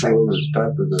type of soil, or the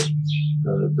type of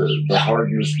the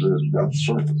hardness, the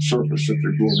surface that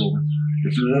they're going over.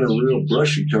 If you're in a real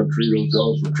brushy country, those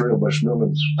dogs will trail by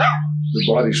smelling the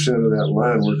body scent of that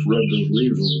line where it's rubbed those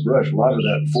leaves on the brush. A lot of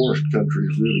that forest country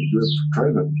is really good for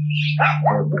trailing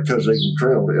because they can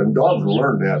trail. And dogs will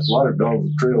learn that. A lot of dogs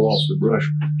will trail off the brush.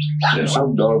 And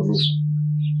some dogs will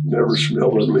never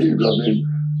smell the leaves. I mean,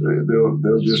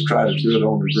 they'll just try to do it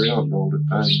on the ground all the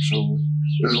time. So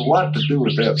there's a lot to do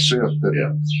with that scent that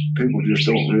people just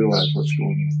don't realize what's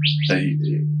going on. Hey,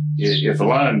 if a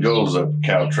lion goes up a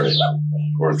cow trail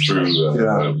or through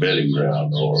a bedding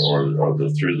ground or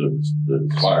through the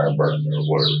fire burn or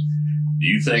whatever, do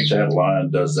you think that lion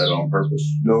does that on purpose?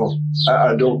 No,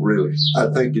 I don't really. I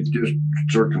think it's just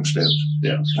circumstance.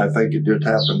 Yeah. I think it just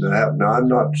happened to happen. Now, I'm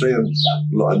not saying,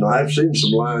 I've seen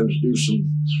some lions do some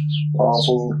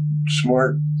awful,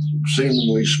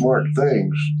 seemingly smart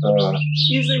things.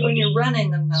 Usually when you're running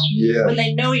them, though. Yeah. When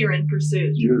they know you're in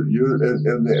pursuit.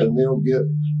 And they'll get,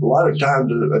 a lot of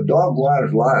times, a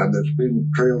dog-wise lion that's been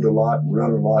trailed a lot and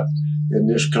run a lot in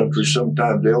this country,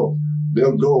 sometimes they'll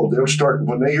start,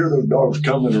 when they hear those dogs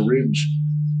coming a ridge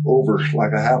over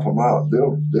like a half a mile,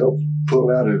 they'll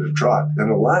pull out at a trot. And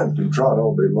a lion can trot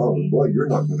all day long, and boy, you're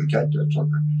not going to catch that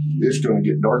sucker. It's going to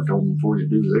get dark on them before you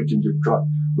do. They can just trot.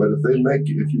 But if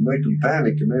you make them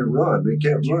panic and they run, they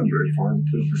can't run very far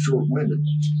because they're short-winded,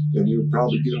 and you'll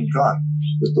probably get them caught.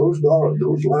 But those lions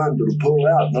that'll pull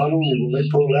out, not only will they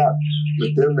pull out, but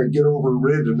then they get over a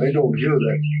ridge and they don't hear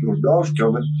those dogs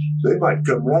coming, they might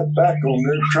come right back on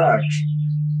their tracks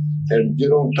and get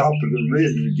on top of the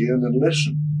ridge again and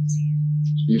listen.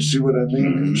 You see what I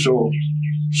mean? Mm-hmm.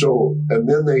 So, and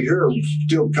then they hear them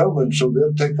still coming, so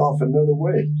they'll take off another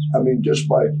way. I mean, just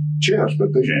by chance,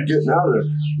 but they're getting out of there.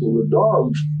 Well, the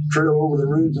dogs trail over the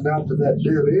ridge and out to that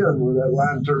dead end where that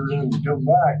line turns around and come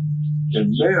back. And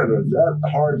man, is that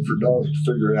hard for dogs to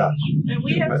figure out. And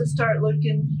we have to start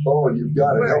looking. Oh, you've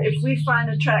got to help. If we find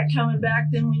a track coming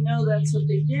back, then we know that's what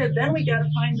they did. Then we got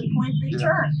to find the point they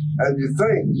turned. And you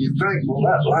think, well,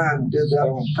 that lion did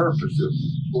that on purpose.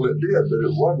 Well, it did,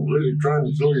 but it wasn't really trying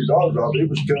to throw your dogs off.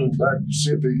 It was coming back to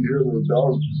see if he could hear the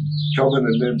dog coming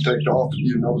and then take off,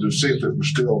 to see if it was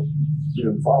still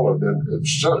being followed. And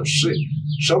some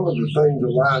of the things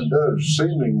the lion does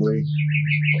seemingly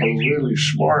are really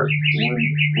smart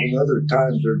when other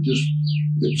times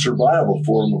it's survival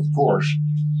for them, of course.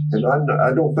 And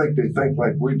I don't think they think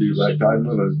like we do, like I'm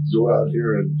going to go out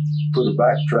here and put a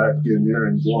backtrack in there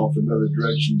and go off another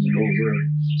direction,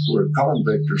 where a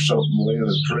convict or something laying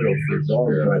a trail for a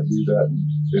dog might do that and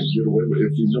get away with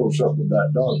it if you know something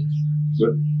about dogs.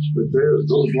 But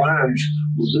those lions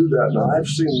will do that. Now, I've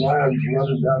seen lions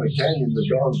running down a canyon, the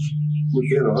dogs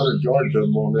within 100 yards of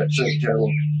them on that scent channel,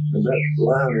 and that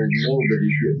lion will know that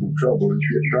he's getting in trouble. He's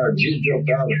getting tired. He'll jump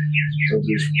out of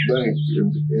this bank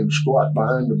and squat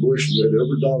behind the bush and let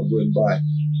every dog run by.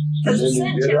 Because the And then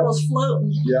scent you get up. channel's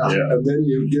floating. Yeah. Yeah. And then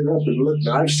you get up and look.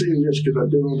 Now, I've seen this because I've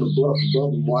been on the bluff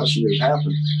above and watching this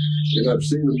happen. And I've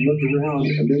seen them look around,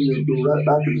 and then they'll go right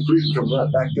back in the creek, come right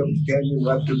back up the canyon,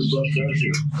 right to the bluff house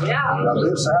here. Yeah. Now,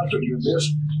 this happened,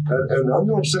 and I'm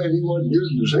not saying he wasn't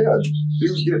using his head.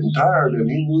 He was getting tired, and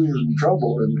he knew he was in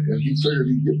trouble, and he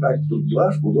figured he'd get back to the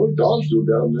bluff. Well, those dogs go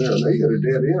down there, and they hit a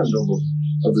dead end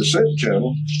of the scent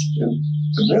channel, and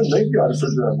then they've got to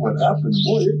figure out what happened.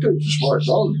 Boy, it takes a smart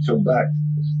dog to come back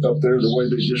up there the way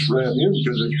they just ran in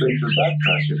because they think they're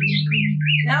backtracking.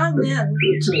 Now and then,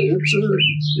 It's an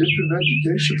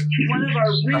education. one of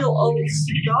our real old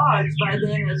dogs by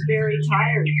then is very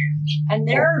tired. And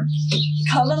they're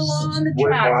coming along on the Way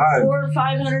track, behind. 400 or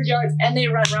 500 yards, and they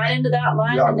run right into that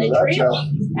line Yeah, and they that's treat him.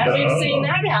 how. And we've seen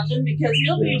that happen because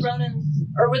he'll be running,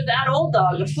 or with that old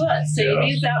dog afoot. See, Yeah.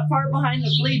 he's that far behind the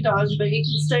lead dog, but he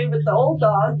can stay with the old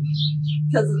dog.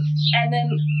 And then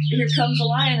here comes a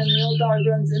lion, and the old dog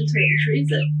runs into it and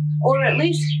trees it, or at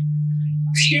least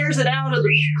steers it out of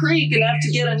the creek enough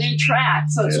to get a new track,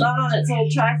 so it's not on its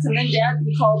old tracks. And then Dad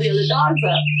can call the other dogs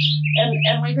up.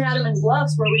 And we've had them in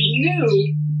bluffs where we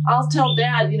knew. I'll tell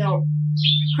Dad,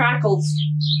 Crackle's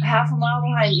half a mile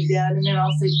behind you, Dad, and then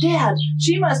I'll say, Dad,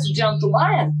 she must have jumped the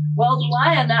lion. Well, the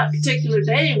lion that particular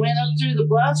day went up through the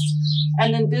bluffs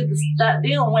and then did that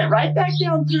deal and went right back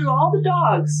down through all the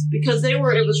dogs because it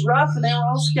was rough and they were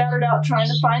all scattered out trying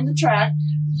to find the track.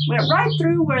 Went right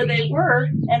through where they were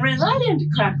and ran right into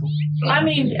Crackle. I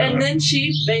mean, and then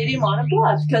she bait him on a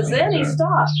bluff because then he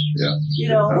stopped.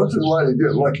 Yeah. Once in a while, he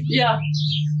did like Yeah.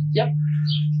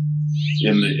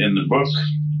 In the book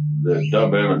that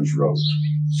Dub Evans wrote,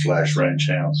 /Ranch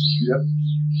Hound. Yep.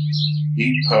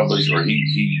 He published, or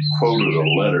he quoted a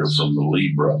letter from the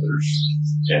Lee brothers,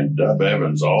 and Dub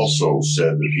Evans also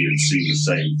said that he had seen the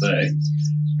same thing.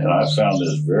 And I found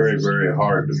this very, very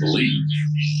hard to believe,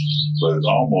 but it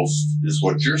almost is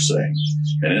what you're saying.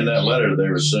 And in that letter, they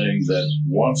were saying that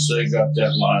once they got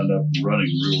that line up and running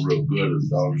real good, and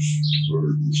dogs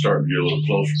were starting to get a little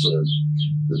closer to it,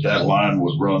 that line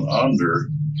would run under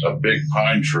a big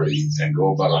pine tree and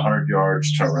go about 100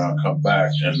 yards, turn around, come back,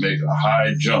 and make a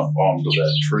high jump onto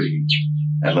that tree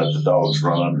and let the dogs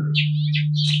run under it.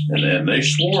 And they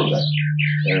swore that.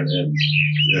 And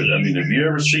I mean, have you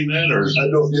ever seen that? Or I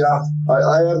don't. Yeah,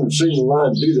 I haven't seen the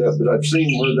line do that, but I've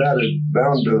seen where that is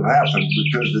bound to happen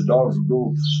because the dogs will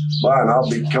go by and I'll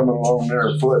be coming along there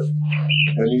afoot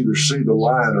and either see the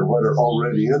line or what are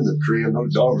already in the tree, and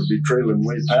those dogs will be trailing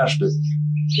way past it.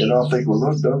 And I'll think, well,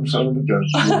 those dumb son of a gun,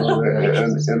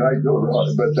 and I go,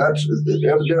 but that's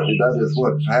evidently that is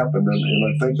what's happened, and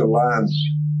I think the lion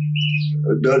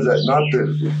does that. Not that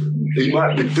he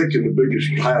might be picking the biggest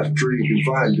highest tree he can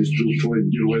find just so he can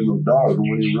get away from those dogs, and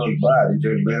when he runs by it, he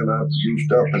says, man, I've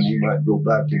goosed up, and he might go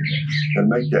back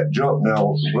and make that jump.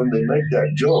 Now, when they make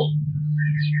that jump,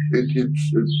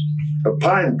 it's a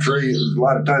pine tree a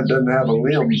lot of times doesn't have a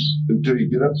limb until you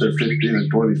get up there 15 or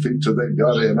 20 feet, so they've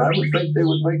got it. And I would think they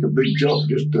would make a big jump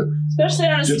just to. Especially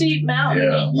on a steep mountain.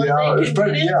 Yeah. Where they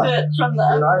can get into it from the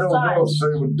And I other don't side. know if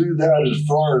they would do that as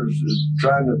far as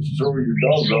trying to throw your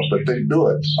dogs off, but they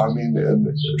do it. I mean, and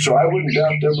so I wouldn't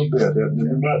doubt them a bit. And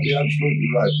they might be absolutely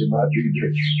right. They might be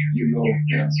just,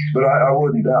 but I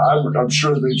wouldn't doubt. I'm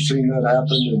sure they've seen that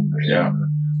happen. And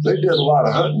they did a lot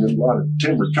of hunting in a lot of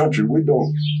timber country. We don't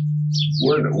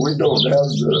have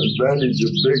the advantage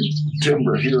of big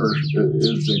timber here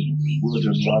as they would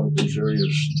in a lot of these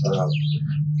areas.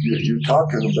 You're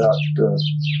talking about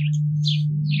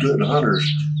good hunters.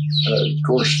 Of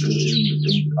course,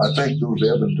 I think those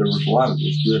Evans, there was a lot of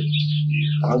those good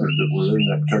hunters that were in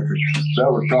that country.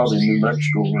 That was probably New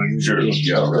Mexico where he was.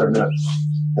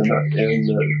 And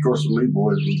of course, the Lee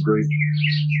boys were great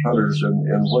hunters,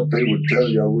 and what they would tell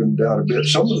you, I wouldn't doubt a bit.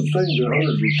 Some of the things that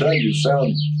hunters will tell you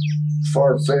sound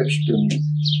far-fetched and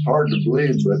hard to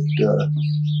believe, but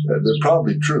they're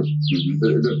probably true.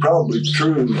 They're probably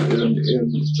true, and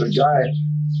the guy,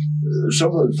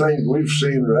 some of the things we've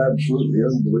seen are absolutely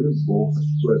unbelievable,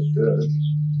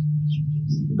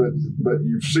 but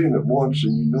you've seen it once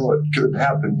and you know it could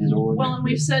happen, Well, and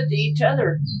we've said to each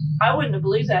other, I wouldn't have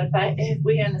believed that if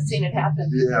we hadn't seen it happen.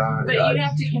 Yeah. But you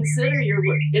have to consider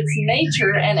it's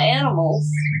nature and animals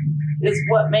is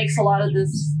what makes a lot of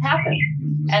this happen.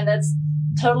 And that's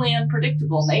totally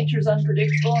unpredictable. Nature's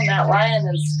unpredictable, and that lion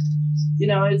is,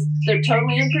 they're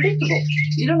totally unpredictable.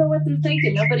 You don't know what they're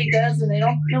thinking. Nobody does, and they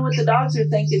don't know what the dogs are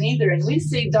thinking either. And we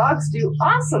see dogs do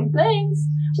awesome things,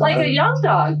 like a young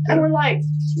dog. And we're like,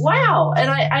 wow.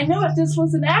 And I know if this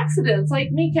was an accident, it's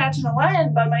like me catching a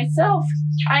lion by myself.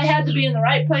 I had to be in the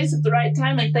right place at the right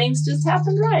time, and things just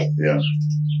happened right. Yeah.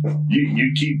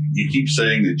 You keep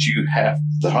saying that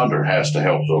the hunter has to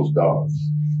help those dogs.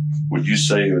 Would you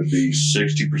say it would be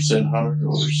 60% hunter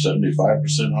or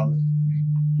 75% hunter?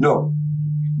 No.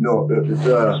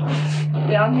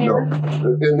 Down here?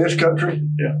 No. In this country?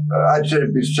 Yeah. I'd say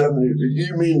it'd be 70.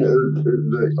 You mean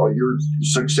your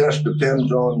success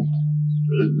depends on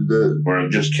Or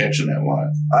just catching that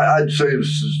line? I'd say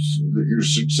that your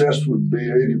success would be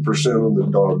 80% on the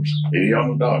dogs. 80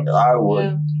 on the dogs. I would.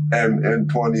 Yeah. And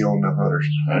 20 on the hunters.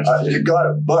 I see. You got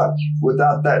it, but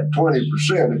without that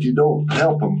 20%, if you don't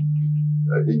help them,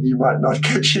 you might not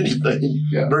catch anything.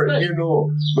 Yeah. But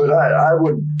I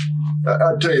would,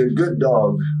 I'd tell you, a good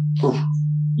dog,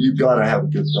 you've got to have a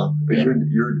good dog. Yeah.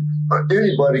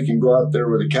 Anybody can go out there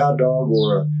with a cow dog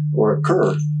or a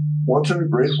cur once in a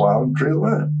great while and tree a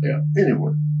line. Yeah.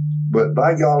 Anyone. But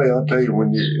by golly, I'll tell you,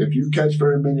 if you catch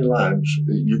very many lines,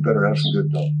 you better have some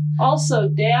good dogs. Also,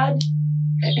 Dad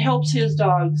helps his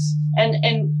dogs, and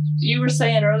you were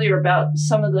saying earlier about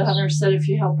some of the hunters said if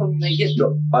you help them, they get.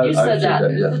 You said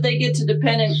that they get to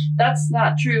depend. And that's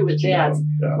not true with Dads.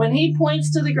 No. When he points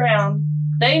to the ground,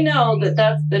 they know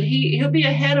that he'll be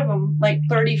ahead of them like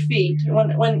 30 feet.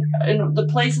 When in the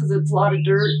places it's a lot of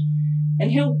dirt,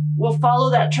 and will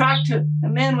follow that track to.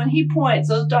 And man, when he points,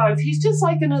 those dogs, he's just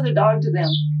like another dog to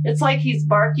them. It's like he's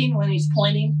barking when he's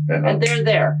pointing, and they're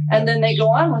there, and then they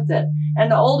go on with it. And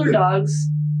the older dogs,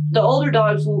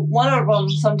 one of them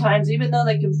sometimes, even though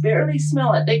they can barely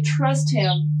smell it, they trust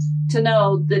him to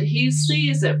know that he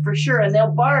sees it for sure. And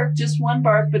they'll bark, just one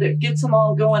bark, but it gets them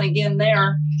all going again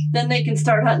there. Then they can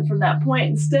start hunting from that point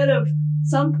instead of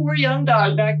some poor young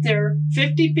dog back there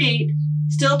 50 feet,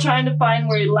 still trying to find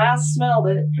where he last smelled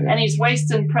it. And he's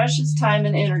wasting precious time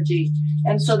and energy.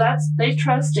 And so they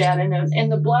trust Dad. And in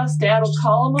the bluffs, Dad will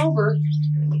call them over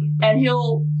and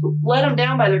he'll let them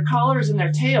down by their collars and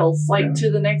their tails,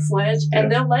 to the next ledge.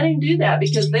 And they'll let him do that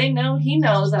because he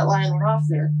knows that lion went off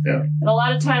there. Yeah. And a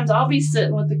lot of times I'll be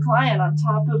sitting with the client on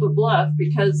top of a bluff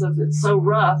because of it's so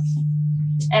rough.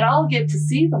 And I'll get to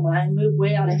see the lion move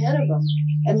way out ahead of him.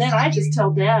 And then I just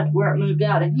tell Dad where it moved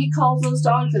out. And he calls those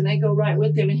dogs and they go right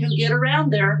with him. And he'll get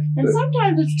around there. And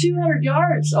sometimes it's 200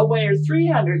 yards away or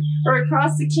 300 or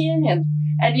across the canyon.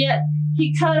 And yet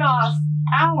he cut off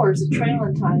hours of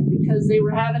trailing time because they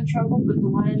were having trouble, but the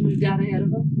lion moved out ahead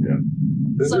of them. Yeah.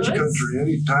 In this country,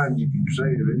 any time you can say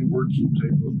it, any words you can say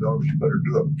to those dogs, you better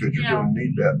do it because you're going to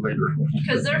need that later.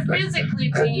 Because they're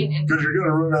physically being... Because you're going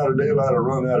to run out of daylight or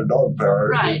run out of dog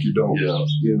power if you don't. Yeah.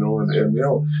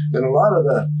 And a lot of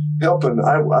the helping,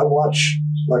 I watch,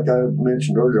 like I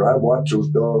mentioned earlier, I watch those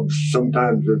dogs.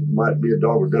 Sometimes it might be a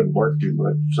dog that doesn't bark too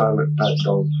much, silent type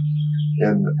dog.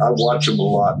 And I watch them a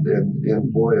lot,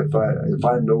 and boy, if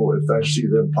I see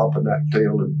them popping that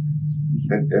tail and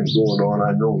going on,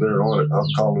 I know they're on it. I'll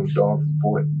call those dogs and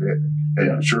point,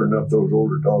 and sure enough, those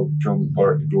older dogs come and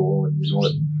bark and go on.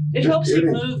 It helps you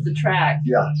move the track.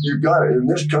 Yeah, you got it. In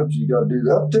this country, you got to do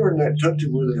that. Up there in that country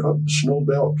where they hunt the snow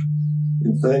belt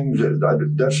and things,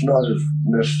 that's not as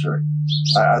necessary.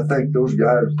 I think those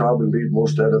guys probably leave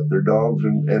most of that up their dogs,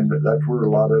 and that's where a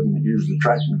lot of them use the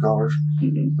tracking collars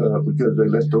because they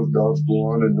let those dogs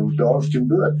go on, and those dogs can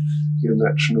do it in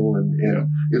that snow. And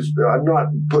I'm not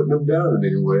putting them down in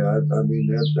any way. I mean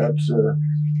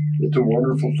it's a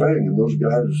wonderful thing, and those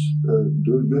guys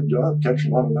do a good job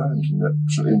catching a lot of lions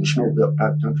in the snow belt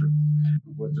type country.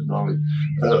 With the knowledge,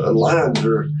 lions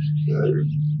are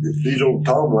these old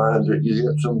tom lions that you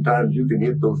hit. Sometimes you can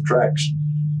hit those tracks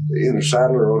in a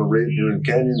saddle or on a ridge or in a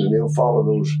canyon, and they'll follow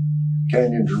those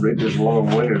canyons or ridges a long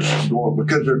ways going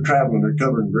because they're traveling, they're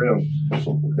covering ground,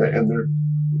 and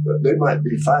they might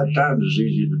be 5 times as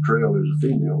easy to trail as a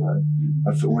female lion.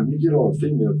 I feel when you get on a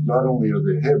female, not only are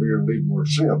they heavier and leave more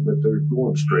scent, but they're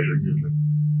going straighter usually.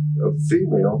 A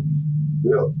female,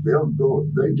 they'll go.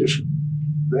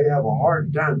 They have a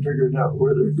hard time figuring out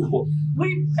where they're going.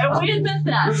 We admit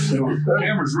that.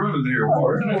 Camera's running here.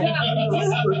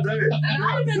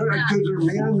 Because they're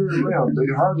meandering around. They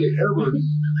hardly ever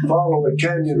follow a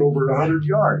canyon over 100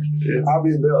 yards. Yeah. I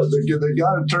mean, they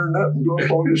got to turn up and go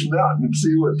up on this mountain and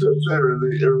see what's up there. And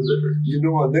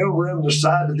they'll run the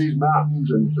side of these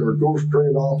mountains or go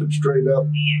straight off and straight up,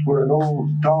 where an old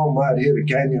Tom might hit a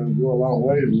canyon and go a long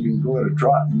way, and you can go at a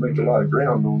trot and make a lot of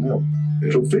ground on them.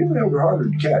 Yeah. So females are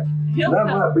harder to catch. That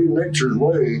might be nature's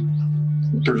way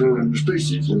of preserving the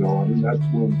species, I mean, that's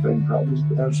one thing probably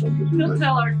has something to do with it. He'll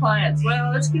tell our clients,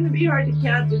 well, it's going to be hard to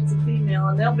catch, it's a female,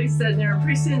 and they'll be sitting there, and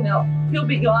pretty soon he'll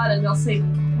be gone, and they'll say,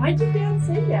 why'd your dad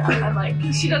say that? I'm like,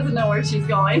 she doesn't know where she's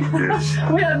going. Yes.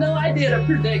 We have no idea to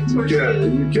predict where she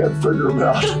is. You can't figure them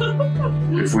out.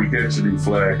 If we catch any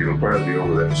flack, it'll probably be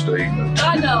over that statement.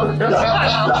 I know.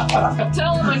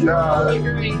 Tell him I No.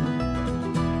 agree.